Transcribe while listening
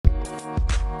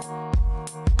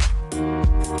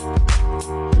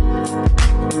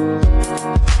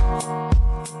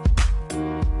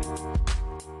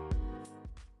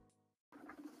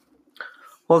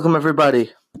Welcome,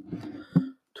 everybody,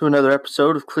 to another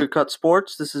episode of Clear Cut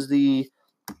Sports. This is the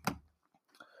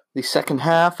second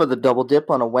half of the Double Dip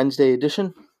on a Wednesday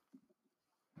edition.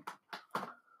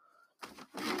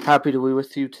 Happy to be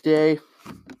with you today.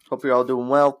 Hope you're all doing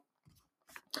well.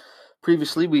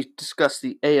 Previously, we discussed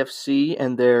the AFC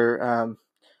and their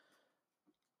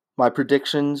my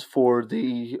predictions for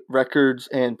the records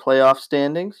and playoff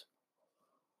standings.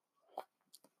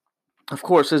 Of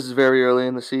course, this is very early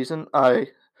in the season. I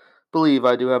believe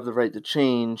I do have the right to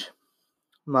change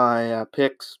my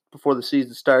picks before the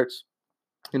season starts.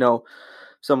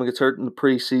 Someone gets hurt in the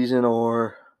preseason,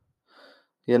 or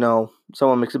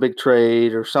someone makes a big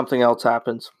trade, or something else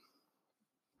happens.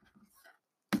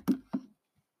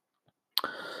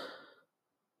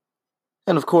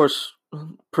 And of course,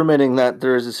 permitting that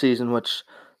there is a season, which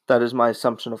that is my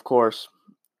assumption, of course,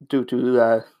 due to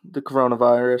the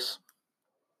coronavirus.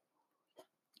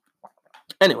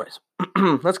 Anyways,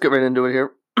 let's get right into it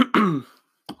here. Hope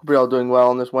you're all doing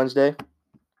well on this Wednesday,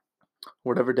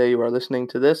 whatever day you are listening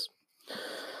to this.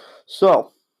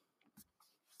 So,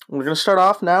 we're going to start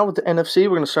off now with the NFC.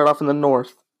 We're going to start off in the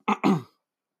North.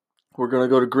 We're going to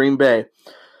go to Green Bay.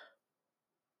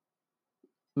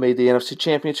 Made the NFC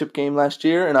Championship game last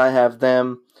year, and I have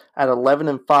them at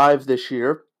 11-5 this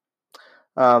year.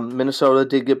 Minnesota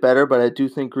did get better, but I do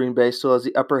think Green Bay still has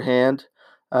the upper hand,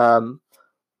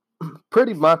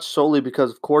 pretty much solely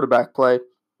because of quarterback play.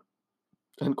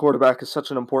 And quarterback is such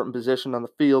an important position on the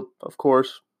field, of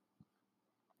course.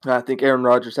 And I think Aaron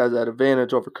Rodgers has that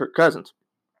advantage over Kirk Cousins.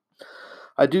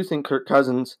 I do think Kirk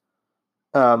Cousins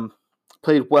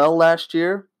played well last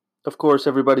year. Of course,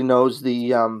 everybody knows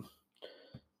the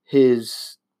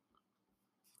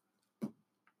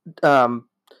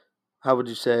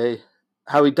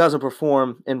how he doesn't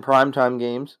perform in primetime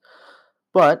games.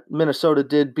 But Minnesota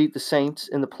did beat the Saints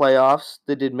in the playoffs.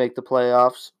 They did make the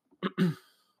playoffs.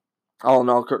 All in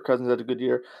all, Kirk Cousins had a good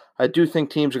year. I do think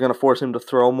teams are going to force him to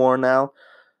throw more now.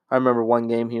 I remember one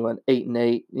game he went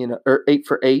 8-8, or 8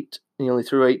 for 8. And he only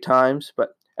threw 8 times.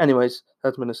 But anyways,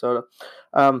 that's Minnesota.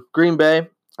 Green Bay,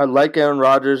 I like Aaron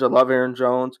Rodgers. I love Aaron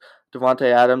Jones.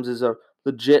 Devontae Adams is a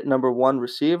legit number one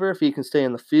receiver. If he can stay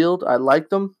in the field, I like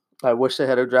them. I wish they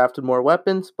had drafted more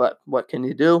weapons, but what can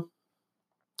you do?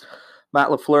 Matt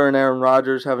LaFleur and Aaron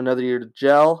Rodgers have another year to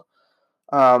gel.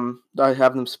 I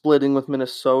have them splitting with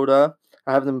Minnesota.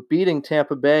 I have them beating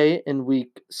Tampa Bay in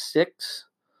Week 6,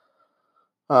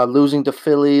 losing to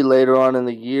Philly later on in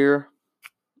the year.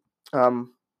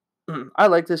 I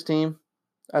like this team.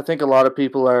 I think a lot of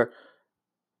people are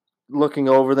looking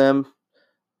over them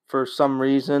for some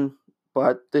reason,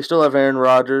 but they still have Aaron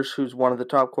Rodgers, who's one of the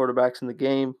top quarterbacks in the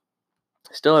game.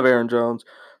 Still have Aaron Jones.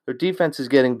 Their defense is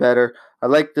getting better. I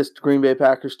like this Green Bay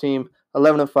Packers team,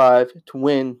 11-5, to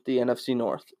win the NFC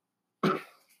North.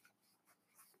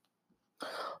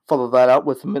 Follow that out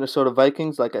with the Minnesota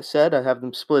Vikings. Like I said, I have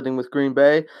them splitting with Green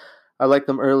Bay. I like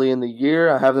them early in the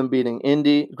year. I have them beating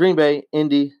Green Bay,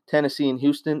 Indy, Tennessee, and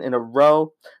Houston in a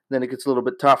row. Then it gets a little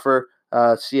bit tougher.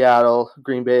 Seattle,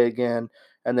 Green Bay again,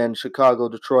 and then Chicago,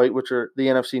 Detroit, which are the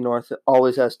NFC North.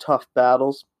 Always has tough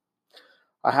battles.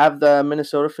 I have the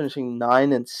Minnesota finishing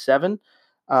 9-7.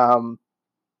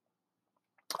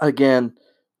 Again,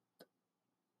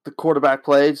 the quarterback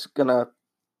play is gonna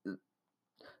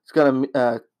mean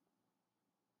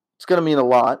a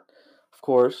lot, of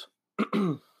course.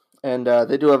 And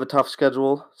they do have a tough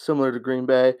schedule, similar to Green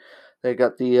Bay. They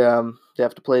got they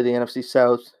have to play the NFC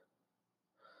South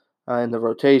in the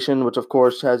rotation, which of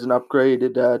course has an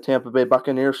upgraded Tampa Bay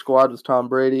Buccaneers squad with Tom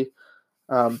Brady.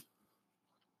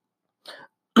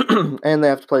 And they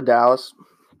have to play Dallas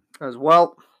as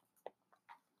well.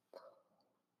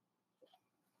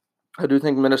 I do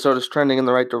think Minnesota's trending in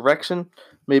the right direction.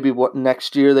 Maybe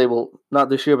next year they will, not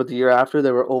this year, but the year after,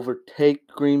 they will overtake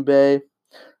Green Bay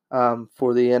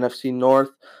for the NFC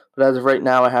North. But as of right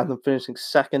now, I have them finishing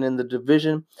second in the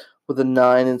division with a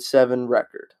 9-7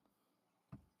 record.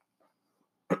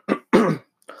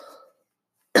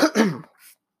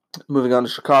 Moving on to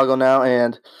Chicago now,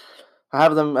 and I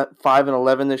have them at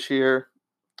 5-11 this year.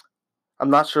 I'm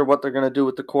not sure what they're going to do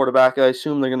with the quarterback. I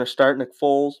assume they're going to start Nick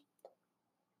Foles,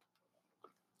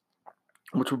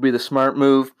 which would be the smart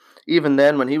move. Even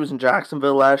then, when he was in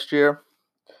Jacksonville last year,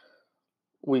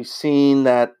 we've seen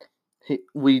that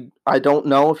I don't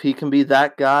know if he can be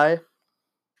that guy.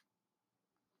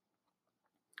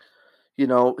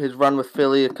 His run with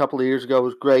Philly a couple of years ago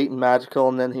was great and magical,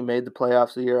 and then he made the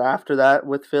playoffs the year after that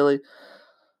with Philly.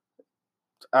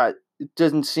 It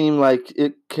doesn't seem like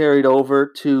it carried over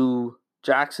to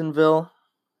Jacksonville.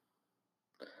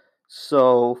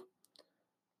 So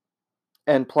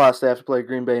And plus, they have to play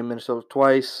Green Bay and Minnesota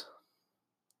twice.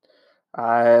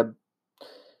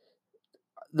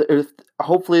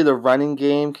 Hopefully, the running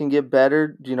game can get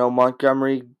better.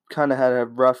 Montgomery kind of had a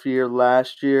rough year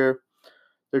last year.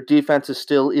 Their defense is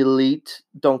still elite,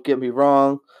 don't get me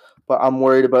wrong, but I'm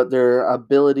worried about their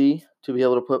ability to be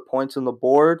able to put points on the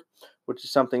board, which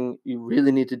is something you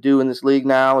really need to do in this league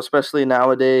now, especially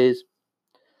nowadays.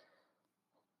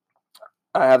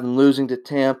 I have them losing to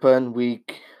Tampa in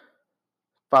week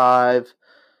 5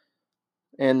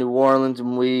 and New Orleans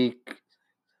in week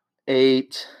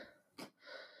 8.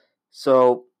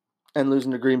 So, and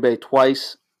losing to Green Bay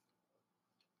twice.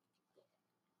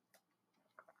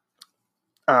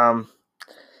 I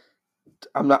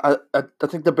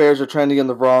think the Bears are trending in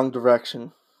the wrong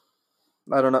direction.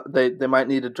 I don't know. They might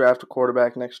need to draft a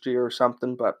quarterback next year or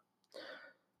something, but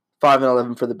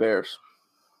 5-11 for the Bears.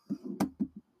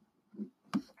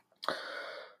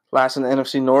 Last in the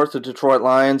NFC North, the Detroit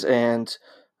Lions, and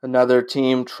another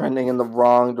team trending in the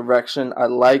wrong direction. I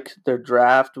like their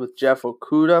draft with Jeff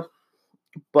Okudah,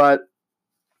 but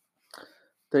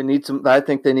I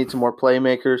think they need some more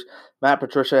playmakers. Matt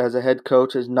Patricia as a head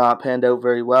coach has not panned out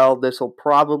very well. This will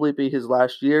probably be his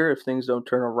last year if things don't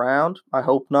turn around. I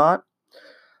hope not.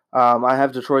 I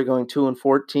have Detroit going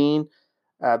 2-14.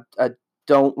 I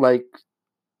don't like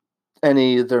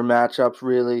any of their matchups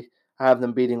really. I have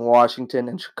them beating Washington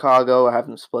and Chicago. I have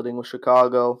them splitting with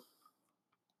Chicago.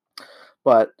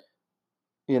 But,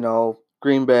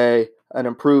 Green Bay, an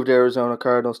improved Arizona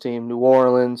Cardinals team, New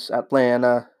Orleans,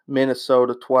 Atlanta,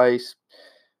 Minnesota twice.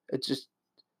 It's just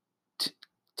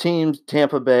teams,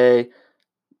 Tampa Bay,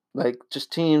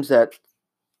 just teams that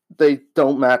they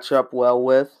don't match up well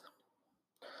with.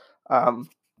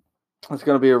 It's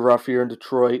going to be a rough year in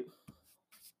Detroit.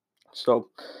 So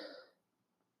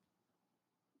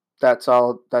that's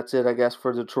all. That's it, I guess,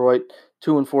 for Detroit.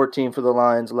 2-14 for the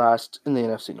Lions, last in the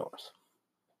NFC North.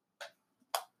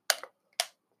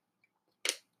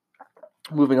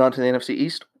 Moving on to the NFC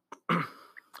East,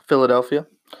 Philadelphia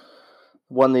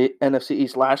won the NFC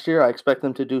East last year. I expect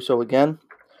them to do so again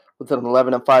with an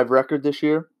 11-5 record this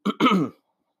year.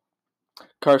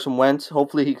 Carson Wentz,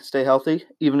 hopefully he can stay healthy.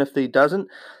 Even if he doesn't,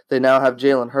 they now have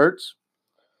Jalen Hurts.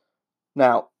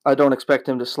 Now, I don't expect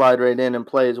him to slide right in and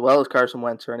play as well as Carson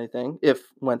Wentz or anything if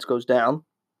Wentz goes down.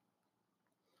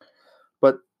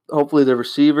 But hopefully the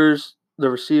receivers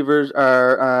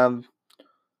are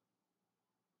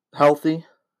healthy,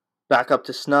 back up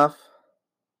to snuff.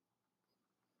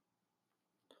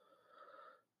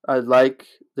 I like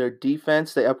their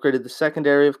defense. They upgraded the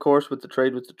secondary, of course, with the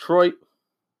trade with Detroit.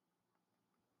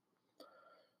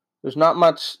 There's not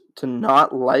much to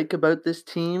not like about this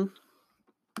team,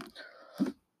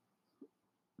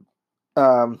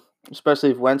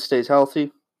 especially if Wentz stays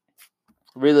healthy.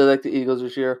 Really like the Eagles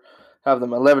this year. Have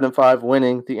them 11-5,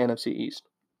 winning the NFC East.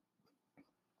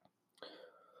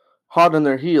 Hot on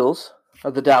their heels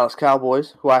are the Dallas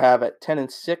Cowboys, who I have at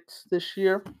 10-6 this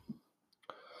year.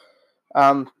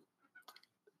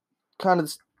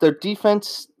 Their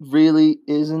defense really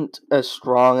isn't as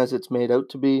strong as it's made out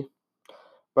to be,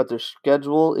 but their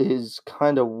schedule is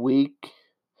kind of weak.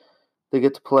 They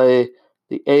get to play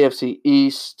the AFC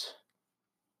East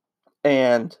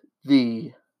and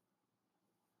the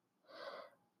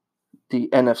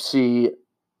NFC.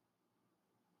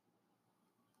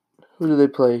 Who do they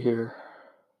play here?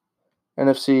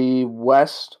 NFC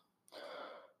West,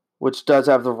 which does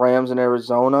have the Rams in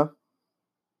Arizona.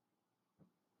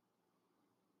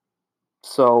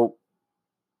 So,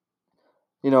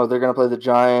 they're going to play the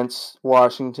Giants,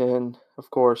 Washington, of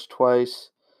course, twice,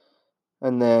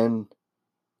 and then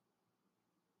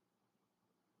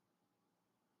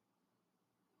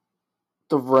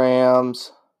the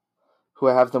Rams, who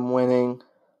have them winning.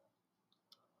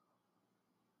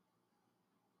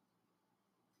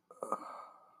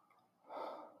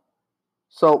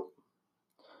 So,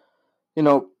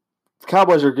 the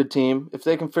Cowboys are a good team. If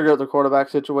they can figure out their quarterback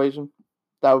situation,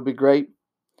 that would be great.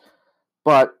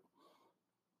 But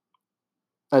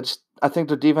I think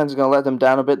their defense is going to let them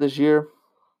down a bit this year.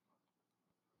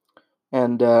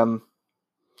 And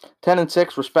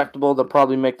 10-6, respectable. They'll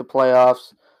probably make the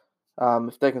playoffs.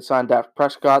 If they can sign Dak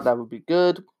Prescott, that would be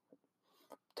good.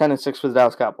 10-6 for the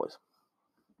Dallas Cowboys.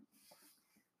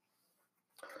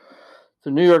 The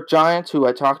New York Giants, who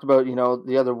I talked about,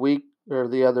 the other week, I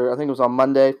think it was on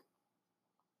Monday.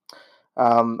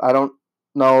 I don't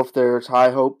know if there's high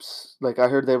hopes. I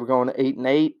heard they were going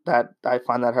 8-8. That I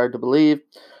find that hard to believe.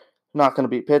 They're not going to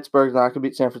beat Pittsburgh. They're not going to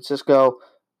beat San Francisco.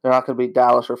 They're not going to beat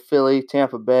Dallas or Philly,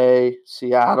 Tampa Bay,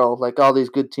 Seattle, all these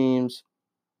good teams.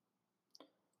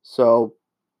 So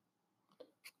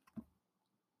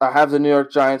I have the New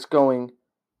York Giants going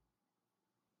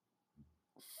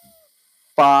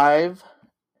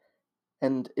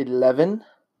 5-11.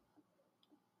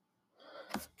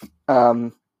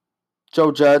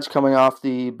 Joe Judge, coming off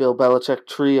the Bill Belichick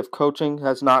tree of coaching,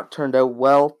 has not turned out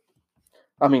well.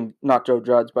 I mean, not Joe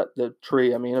Judge, but the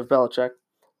tree, of Belichick.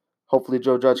 Hopefully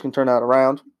Joe Judge can turn that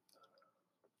around.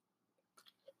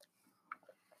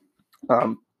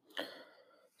 The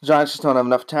Giants just don't have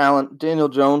enough talent. Daniel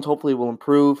Jones hopefully will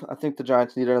improve. I think the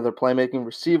Giants need another playmaking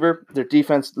receiver. Their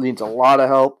defense needs a lot of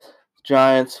help.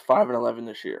 Giants 5-11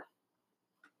 this year.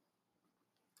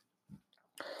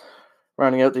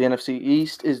 Rounding out the NFC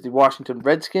East is the Washington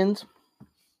Redskins.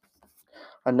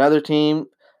 Another team,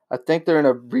 I think they're in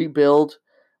a rebuild.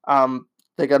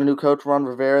 They got a new coach, Ron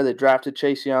Rivera. They drafted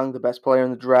Chase Young, the best player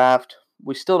in the draft.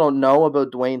 We still don't know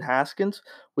about Dwayne Haskins.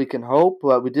 We can hope,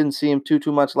 but we didn't see him too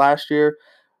much last year.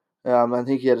 I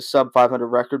think he had a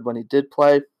sub-500 record when he did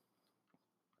play.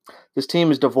 This team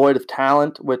is devoid of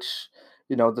talent, which,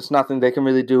 there's nothing they can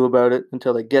really do about it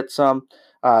until they get some.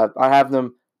 I have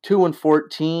them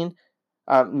 2-14.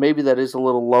 Maybe that is a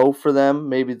little low for them.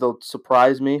 Maybe they'll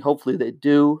surprise me. Hopefully they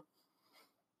do.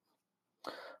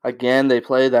 Again, they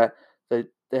play that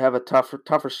they have a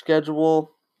tougher schedule.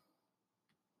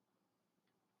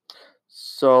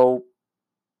 So,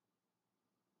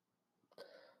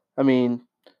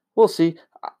 we'll see.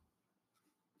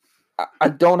 I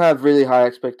don't have really high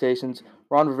expectations.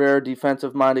 Ron Rivera,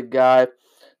 defensive-minded guy.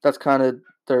 That's kind of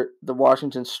the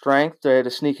Washington strength. They had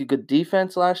a sneaky good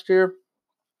defense last year.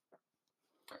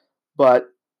 But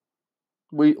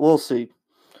we'll see.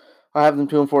 I have them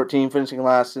 2-14, finishing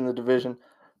last in the division.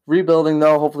 Rebuilding,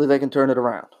 though, hopefully they can turn it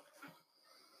around.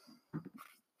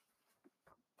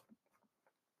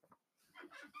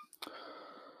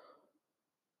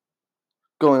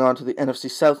 Going on to the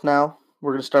NFC South now.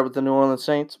 We're going to start with the New Orleans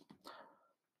Saints.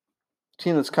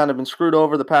 Team that's kind of been screwed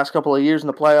over the past couple of years in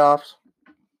the playoffs.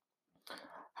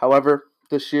 However,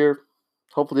 this year,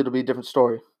 hopefully it'll be a different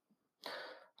story.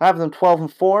 I have them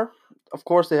 12-4. Of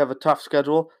course, they have a tough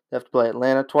schedule. They have to play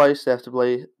Atlanta twice. They have to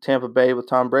play Tampa Bay with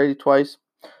Tom Brady twice.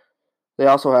 They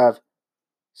also have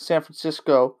San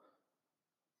Francisco.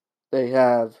 They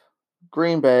have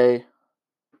Green Bay,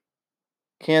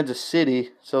 Kansas City.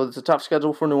 So it's a tough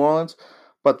schedule for New Orleans,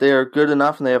 but they are good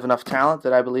enough and they have enough talent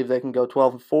that I believe they can go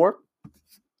 12-4.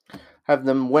 Have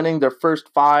them winning their first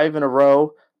 5 in a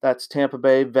row. That's Tampa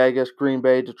Bay, Vegas, Green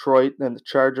Bay, Detroit, and the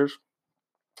Chargers.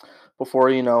 Before,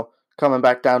 coming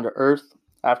back down to earth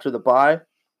after the bye.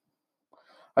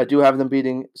 I do have them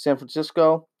beating San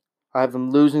Francisco. I have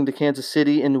them losing to Kansas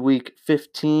City in week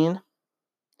 15.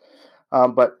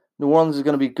 But New Orleans is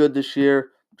going to be good this year.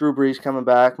 Drew Brees coming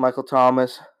back, Michael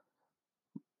Thomas,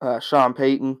 Sean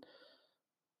Payton.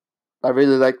 I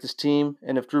really like this team.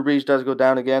 And if Drew Brees does go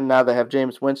down again, now they have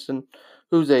Jameis Winston,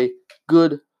 who's a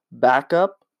good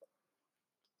backup.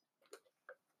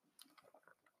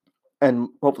 And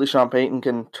hopefully Sean Payton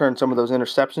can turn some of those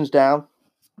interceptions down.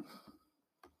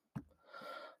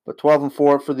 But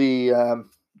 12-4 for the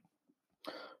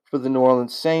New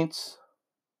Orleans Saints.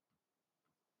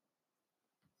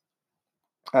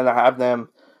 And I have them.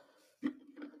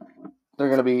 They're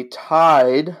going to be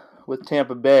tied with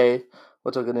Tampa Bay,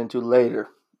 which I'll get into later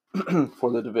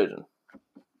for the division.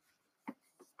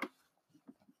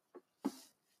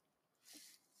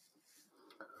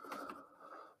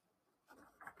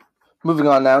 Moving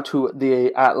on now to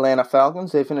the Atlanta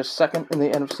Falcons. They finished second in the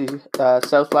NFC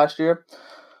South last year.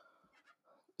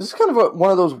 This is kind of one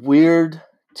of those weird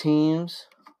teams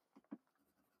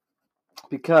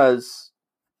because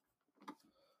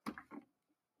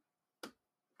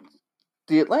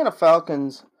the Atlanta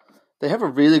Falcons, they have a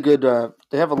really good,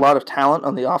 they have a lot of talent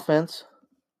on the offense,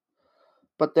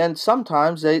 but then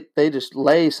sometimes they just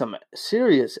lay some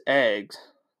serious eggs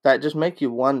that just make you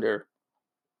wonder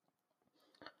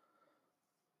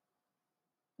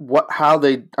how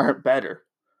they aren't better.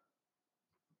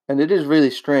 And it is really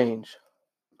strange.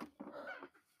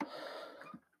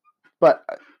 But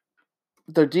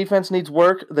their defense needs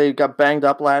work. They got banged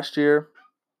up last year.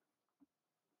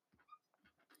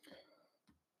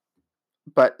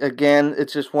 But again,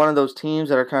 it's just one of those teams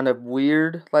that are kind of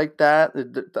weird like that.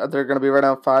 They're going to be right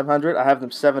around 500. I have them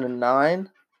 7-9.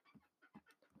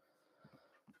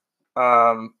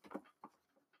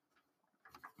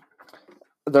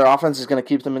 Their offense is going to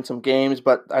keep them in some games,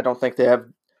 but I don't think they have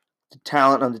the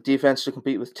talent on the defense to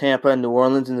compete with Tampa and New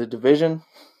Orleans in the division.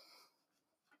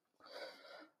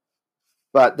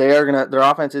 But their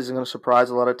offense is going to surprise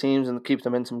a lot of teams and keep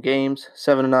them in some games.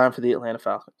 7-9 for the Atlanta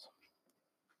Falcons.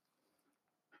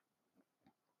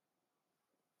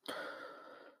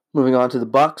 Moving on to the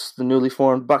Bucs, the newly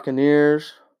formed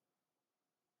Buccaneers.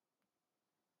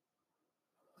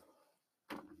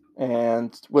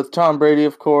 And with Tom Brady,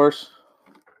 of course,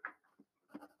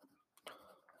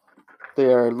 they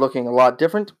are looking a lot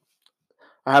different.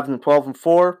 I have them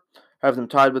 12-4. I have them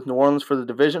tied with New Orleans for the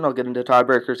division. I'll get into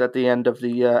tiebreakers at the end of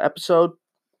the episode.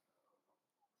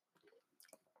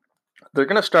 They're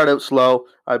going to start out slow,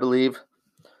 I believe.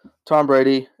 Tom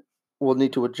Brady will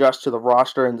need to adjust to the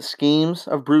roster and the schemes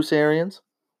of Bruce Arians.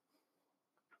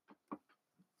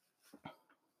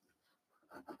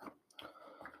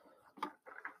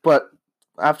 But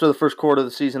after the first quarter of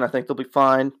the season, I think they'll be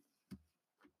fine.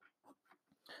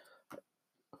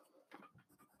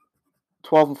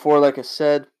 12-4, like I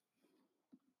said.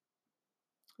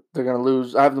 They're going to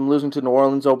lose. I have them losing to New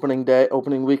Orleans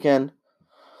opening weekend.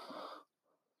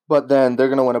 But then they're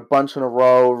going to win a bunch in a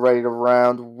row right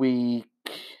around week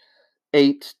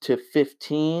 8 to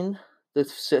 15. The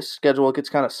schedule gets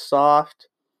kind of soft.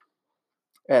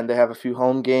 And they have a few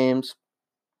home games.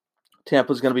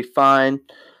 Tampa's going to be fine.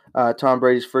 Tom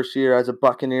Brady's first year as a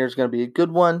Buccaneer is going to be a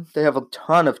good one. They have a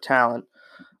ton of talent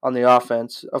on the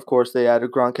offense. Of course, they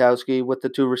added Gronkowski with the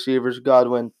two receivers,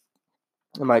 Godwin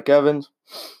and Mike Evans.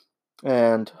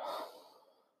 And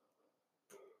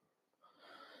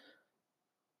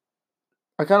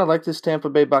I kind of like this Tampa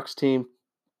Bay Bucs team.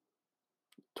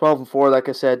 12-4, like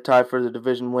I said, tied for the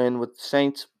division win with the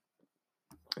Saints.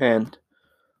 And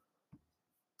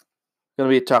going to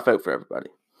be a tough out for everybody.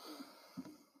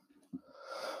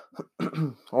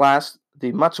 Last,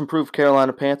 the much improved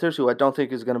Carolina Panthers, who I don't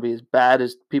think is going to be as bad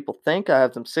as people think. I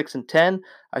have them 6-10.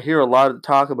 I hear a lot of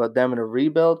talk about them in a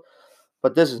rebuild,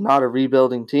 but this is not a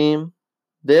rebuilding team.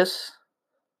 This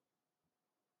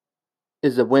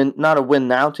is a win, not a win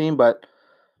now team, but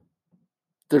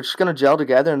they're just going to gel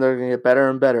together and they're going to get better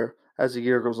and better as the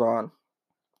year goes on.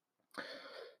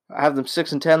 I have them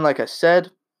 6-10, like I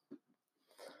said.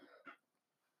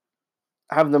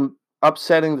 I have them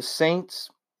upsetting the Saints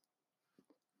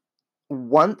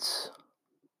once,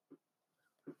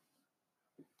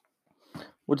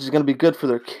 which is going to be good for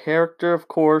their character, of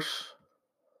course.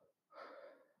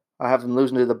 I have them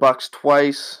losing to the Bucs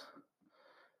twice.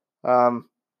 They're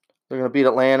going to beat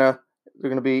Atlanta. They're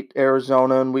going to beat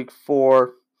Arizona in Week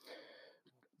 4.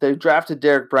 They drafted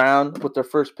Derek Brown with their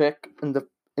first pick with the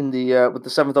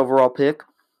 7th overall pick.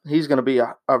 He's going to be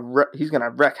he's going to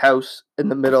wreck house in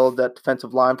the middle of that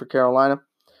defensive line for Carolina.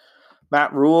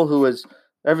 Matt Rule, who is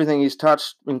everything he's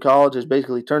touched in college, has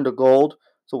basically turned to gold.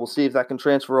 So we'll see if that can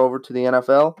transfer over to the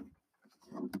NFL.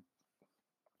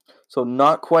 So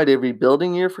not quite a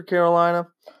rebuilding year for Carolina.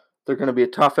 They're going to be a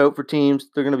tough out for teams.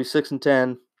 They're going to be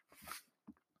 6-10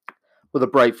 with a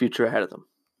bright future ahead of them.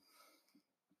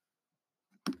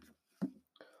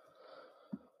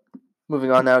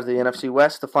 Moving on now to the NFC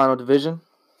West, the final division.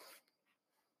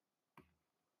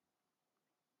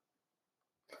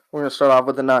 We're going to start off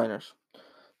with the Niners.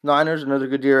 Niners, another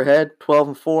good year ahead,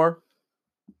 12-4.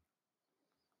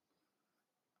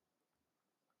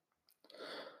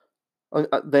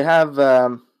 They have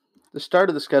the start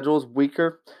of the schedule is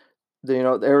weaker.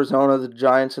 Arizona, the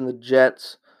Giants, and the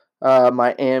Jets,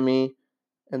 Miami,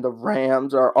 and the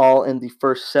Rams are all in the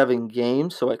first 7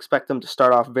 games. So I expect them to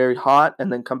start off very hot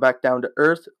and then come back down to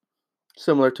earth,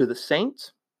 similar to the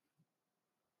Saints.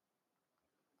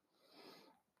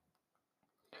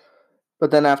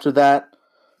 But then after that,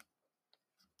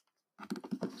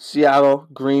 Seattle,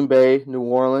 Green Bay, New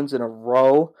Orleans in a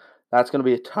row. That's going to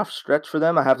be a tough stretch for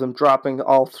them. I have them dropping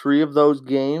all 3 of those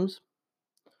games.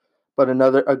 But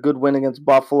a good win against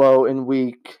Buffalo in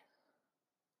week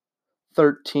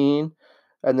 13.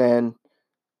 And then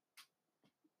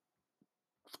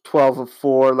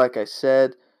 12-4, like I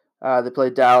said. They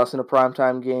played Dallas in a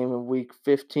primetime game in week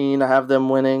 15. I have them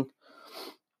winning.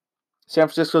 San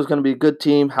Francisco is going to be a good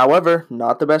team. However,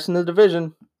 not the best in the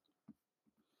division.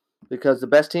 Because the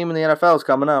best team in the NFL is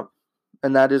coming up.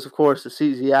 And that is, of course, the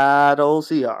Seattle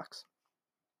Seahawks.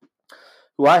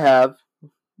 Who I have.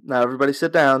 Now, everybody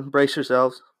sit down. Brace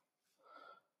yourselves.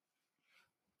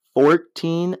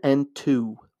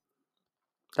 14-2.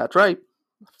 That's right.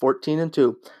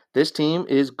 14-2. This team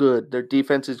is good. Their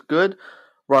defense is good.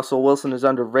 Russell Wilson is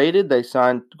underrated. They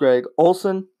signed Greg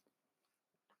Olsen.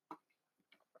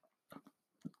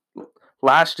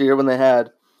 Last year when they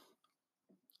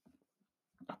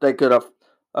could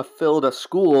have filled a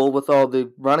school with all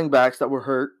the running backs that were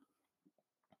hurt.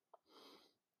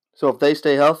 So if they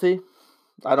stay healthy,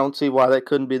 I don't see why they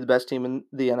couldn't be the best team in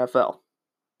the NFL.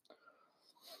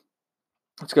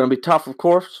 It's going to be tough, of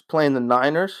course, playing the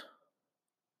Niners.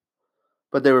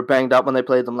 But they were banged up when they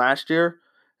played them last year.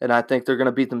 And I think they're going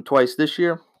to beat them twice this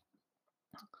year.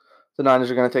 the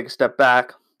Niners are going to take a step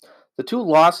back. The two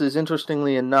losses,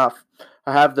 interestingly enough,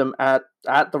 I have them at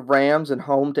the Rams and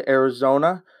home to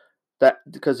Arizona. That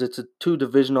because it's two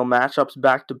divisional matchups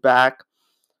back to back.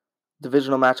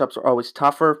 Divisional matchups are always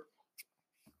tougher.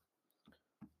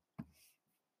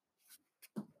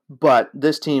 But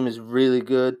this team is really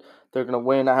good. They're going to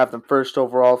win. I have them first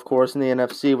overall, of course, in the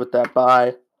NFC with that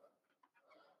bye.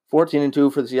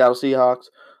 14-2 for the Seattle Seahawks.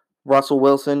 Russell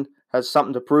Wilson has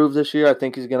something to prove this year. I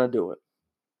think he's going to do it.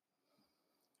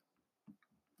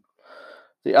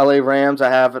 The LA Rams I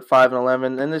have at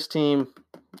 5-11, and this team,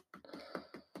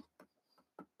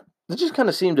 they just kind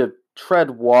of seem to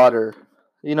tread water.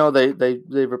 You know, they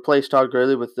replaced Todd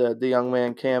Gurley with the young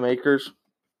man Cam Akers.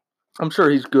 I'm sure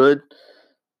he's good,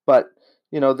 but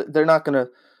you know they're not going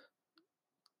to,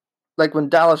 like when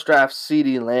Dallas drafts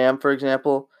CeeDee Lamb, for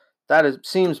example.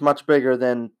 Seems much bigger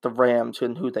than the Rams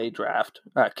and who they draft,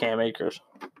 Cam Akers.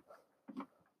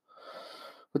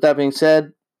 With that being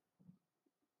said,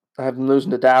 I have them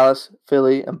losing to Dallas,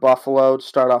 Philly, and Buffalo to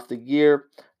start off the year.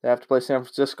 They have to play San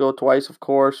Francisco twice, of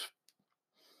course.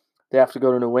 They have to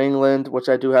go to New England, which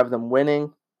I do have them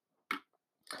winning.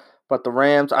 But the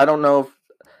Rams, I don't know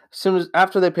if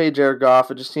after they pay Jared Goff,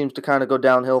 it just seems to kind of go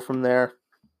downhill from there.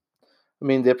 I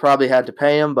mean, they probably had to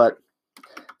pay him, but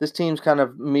this team's kind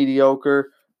of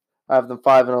mediocre. I have them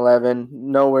 5-11,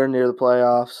 nowhere near the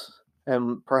playoffs,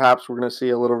 and perhaps we're going to see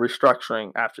a little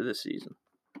restructuring after this season.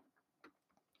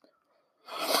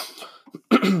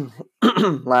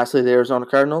 Lastly, the Arizona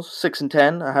Cardinals,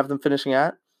 6-10. I have them finishing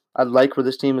at. I like where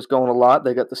this team is going a lot.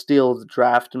 They got the steal of the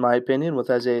draft, in my opinion, with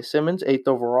Isaiah Simmons, 8th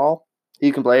overall.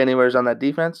 He can play anywhere on that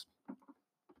defense.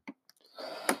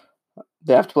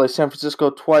 They have to play San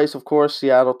Francisco twice, of course,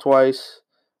 Seattle twice.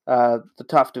 The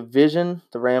tough division,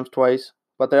 the Rams twice.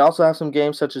 But they also have some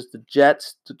games such as the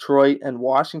Jets, Detroit, and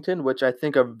Washington, which I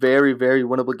think are very, very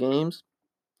winnable games.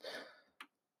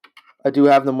 I do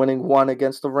have them winning one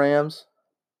against the Rams.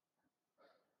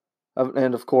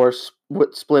 And, of course,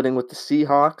 splitting with the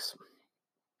Seahawks.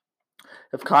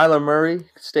 If Kyler Murray can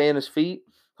stay on his feet,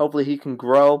 hopefully he can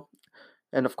grow.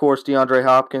 And, of course, DeAndre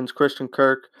Hopkins, Christian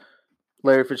Kirk,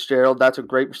 Larry Fitzgerald, that's a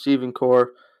great receiving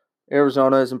core.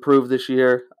 Arizona has improved this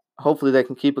year. Hopefully they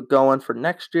can keep it going for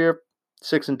next year.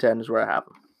 6-10 is where I have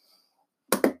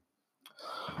them.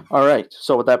 All right,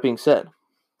 so with that being said,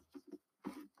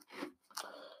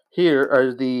 here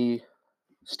are the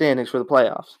standings for the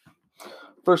playoffs.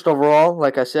 First overall,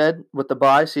 like I said, with the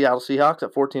bye, Seattle Seahawks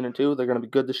at 14-2. They're going to be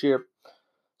good this year.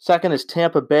 Second is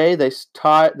Tampa Bay. They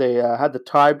had the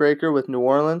tiebreaker with New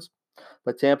Orleans,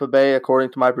 but Tampa Bay,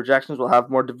 according to my projections, will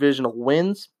have more divisional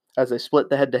wins as they split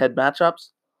the head-to-head matchups.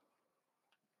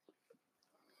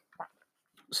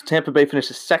 So Tampa Bay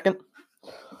finishes second.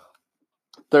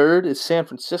 Third is San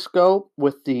Francisco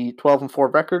with the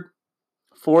 12-4 record.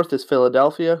 Fourth is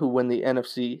Philadelphia, who win the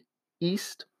NFC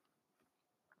East.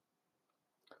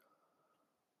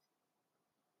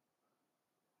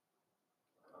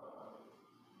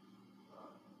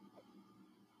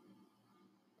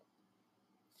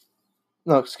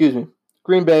 No, excuse me.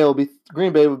 Green Bay would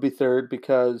be third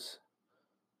because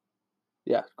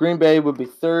Green Bay would be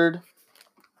third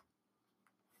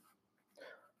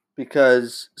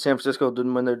because San Francisco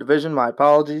didn't win their division. My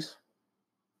apologies.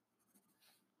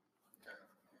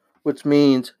 Which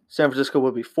means San Francisco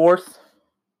will be fourth.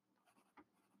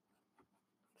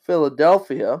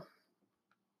 Philadelphia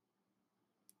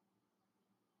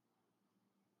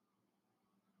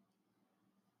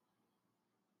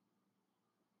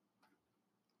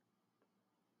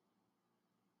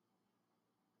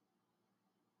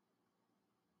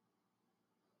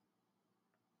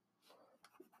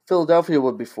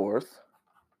would be fourth.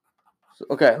 So,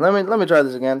 okay, let me try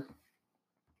this again.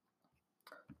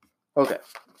 Okay.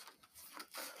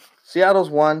 Seattle's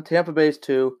 1, Tampa Bay's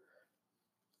 2.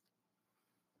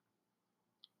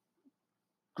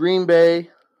 Green Bay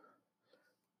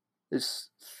is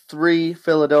 3,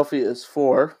 Philadelphia is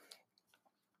 4.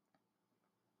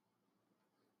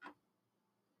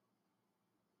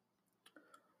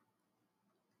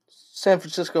 San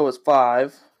Francisco is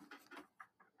 5.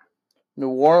 New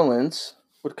Orleans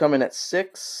would come in at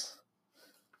 6.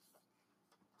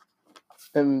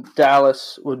 And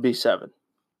Dallas would be 7.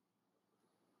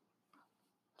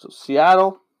 So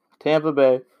Seattle, Tampa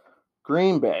Bay,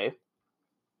 Green Bay,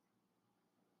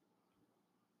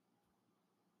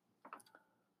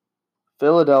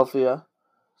 Philadelphia,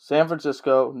 San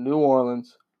Francisco, New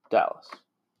Orleans, Dallas.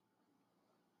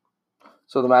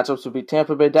 So the matchups would be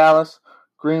Tampa Bay, Dallas,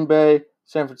 Green Bay,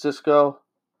 San Francisco,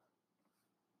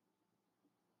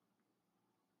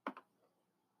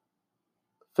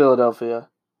 Philadelphia,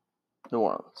 New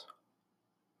Orleans.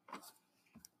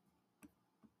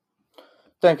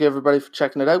 thank you, everybody, for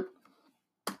checking it out.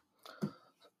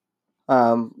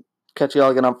 Catch you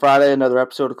all again on Friday. Another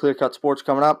episode of Clear Cut Sports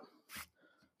coming up.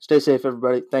 Stay safe,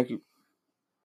 everybody. Thank you.